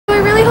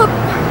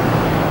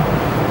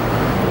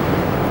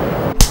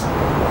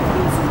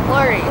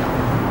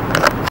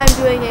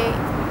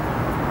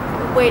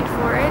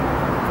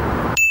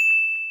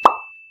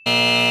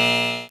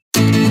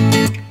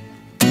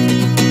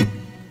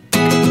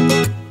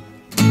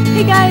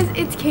Hey guys,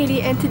 it's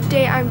Katie, and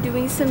today I'm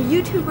doing some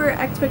YouTuber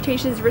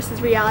expectations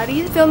versus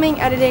reality, filming,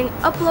 editing,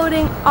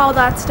 uploading, all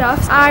that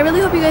stuff. I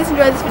really hope you guys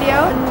enjoy this video,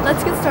 and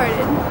let's get started.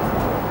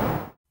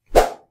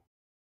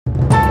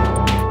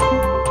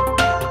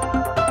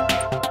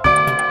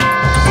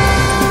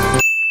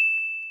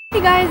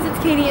 Hey guys, it's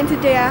Katie, and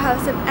today I have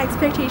some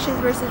expectations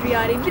versus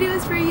reality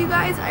videos for you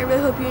guys. I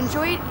really hope you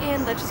enjoyed,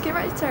 and let's just get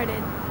right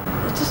started.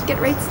 Jeez,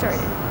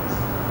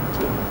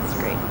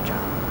 great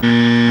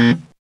job.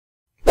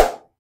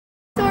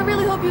 So I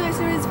really hope you guys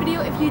enjoyed this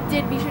video. If you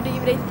did, be sure to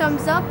give it a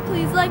thumbs up.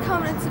 Please like,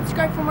 comment, and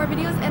subscribe for more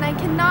videos, and I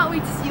cannot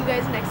wait to see you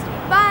guys next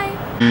week. Bye!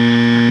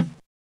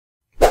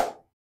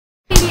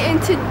 Katie,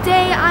 and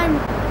today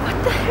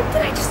what the heck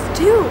did I just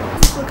do?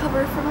 This will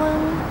cover from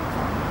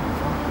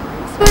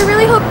so I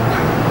really hope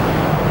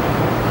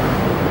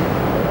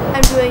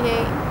I'm doing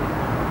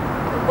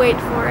wait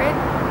for it.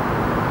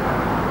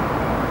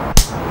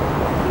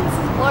 This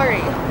is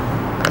blurry.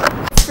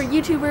 For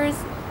YouTubers,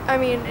 I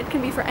mean, it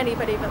can be for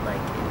anybody, but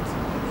like,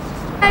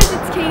 guys,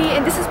 it's Katie,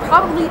 and this is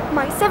probably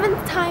my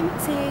 7th time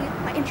saying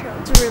my intro.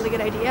 It's a really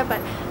good idea, but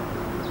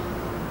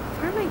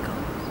where am I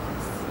going with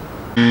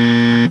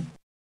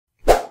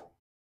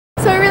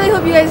this? So I really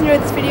hope you guys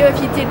enjoyed this video. If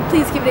you did,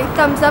 please give it a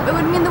thumbs up. It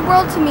would mean the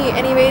world to me.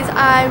 Anyways,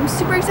 I'm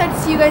super excited to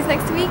see you guys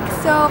next week.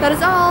 So that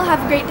is all.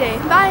 Have a great day.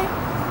 Bye!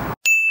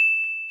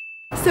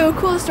 So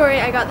cool story,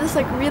 I got this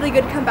like really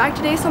good comeback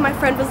today. So my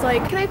friend was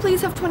like, can I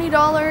please have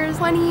 $20? 20,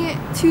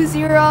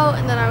 20,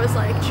 and then I was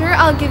like, sure,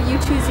 I'll give you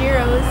 2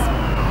 zeros.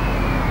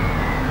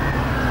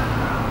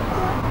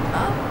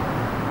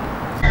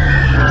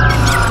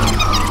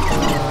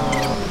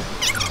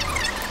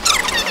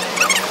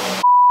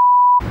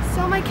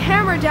 So my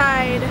camera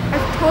died.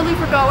 I totally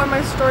forgot where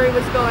my story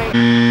was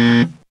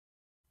going.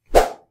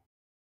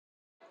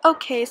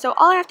 Okay, so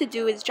all I have to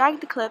do is drag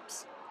the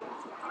clips,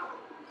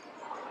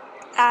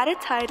 add a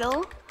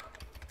title,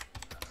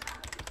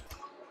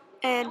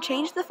 and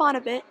change the font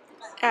a bit,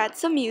 add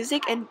some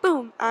music, and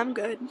boom, I'm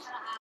good.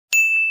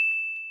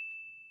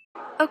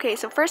 Okay,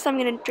 so first I'm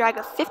going to drag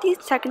a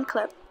 50-second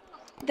clip,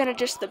 then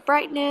adjust the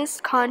brightness,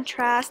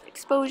 contrast,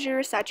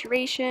 exposure,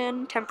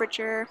 saturation,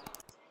 temperature,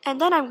 and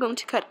then I'm going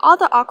to cut all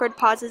the awkward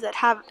pauses that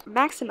have a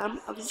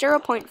maximum of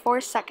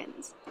 0.4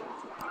 seconds.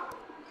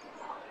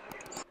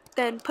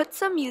 Then put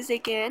some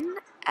music in,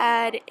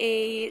 add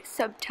a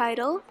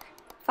subtitle,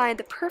 find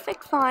the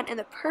perfect font and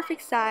the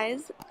perfect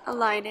size,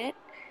 align it,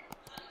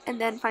 and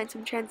then find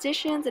some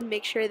transitions and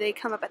make sure they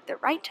come up at the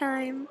right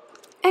time,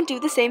 and do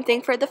the same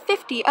thing for the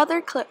 50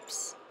 other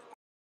clips.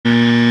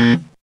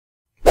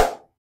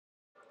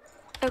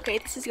 Okay,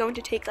 this is going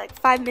to take like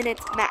 5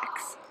 minutes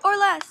max, or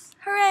less.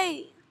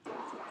 Hooray!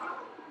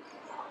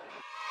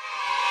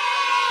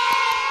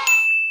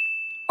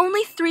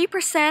 Only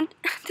 3%?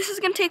 This is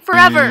gonna take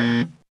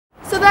forever!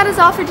 So that is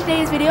all for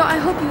today's video. I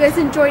hope you guys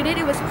enjoyed it.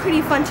 It was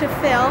pretty fun to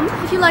film.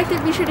 If you liked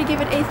it, be sure to give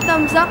it a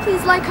thumbs up.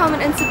 Please like,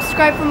 comment, and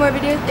subscribe for more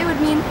videos. It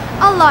would mean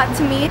a lot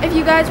to me. If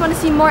you guys want to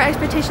see more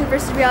expectations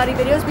versus reality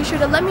videos, be sure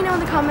to let me know in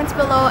the comments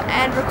below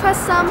and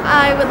request some.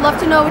 I would love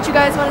to know what you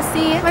guys want to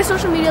see. My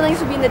social media links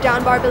will be in the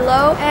down bar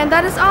below. And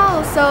that is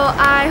all. So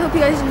I hope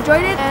you guys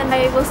enjoyed it, and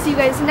I will see you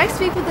guys next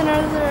week with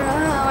another...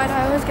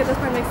 I always get this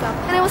part mixed up.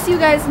 And I will see you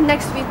guys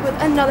next week with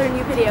another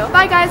new video.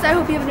 Bye guys, I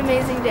hope you have an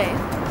amazing day.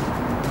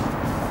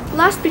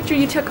 Last picture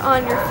you took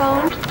on your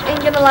phone,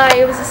 ain't gonna lie,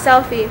 it was a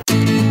selfie.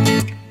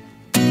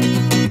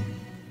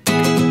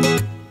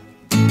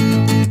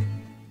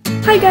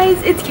 Hi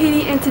guys, it's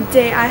Katie, and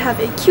today I have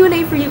a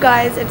Q&A for you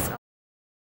guys. It's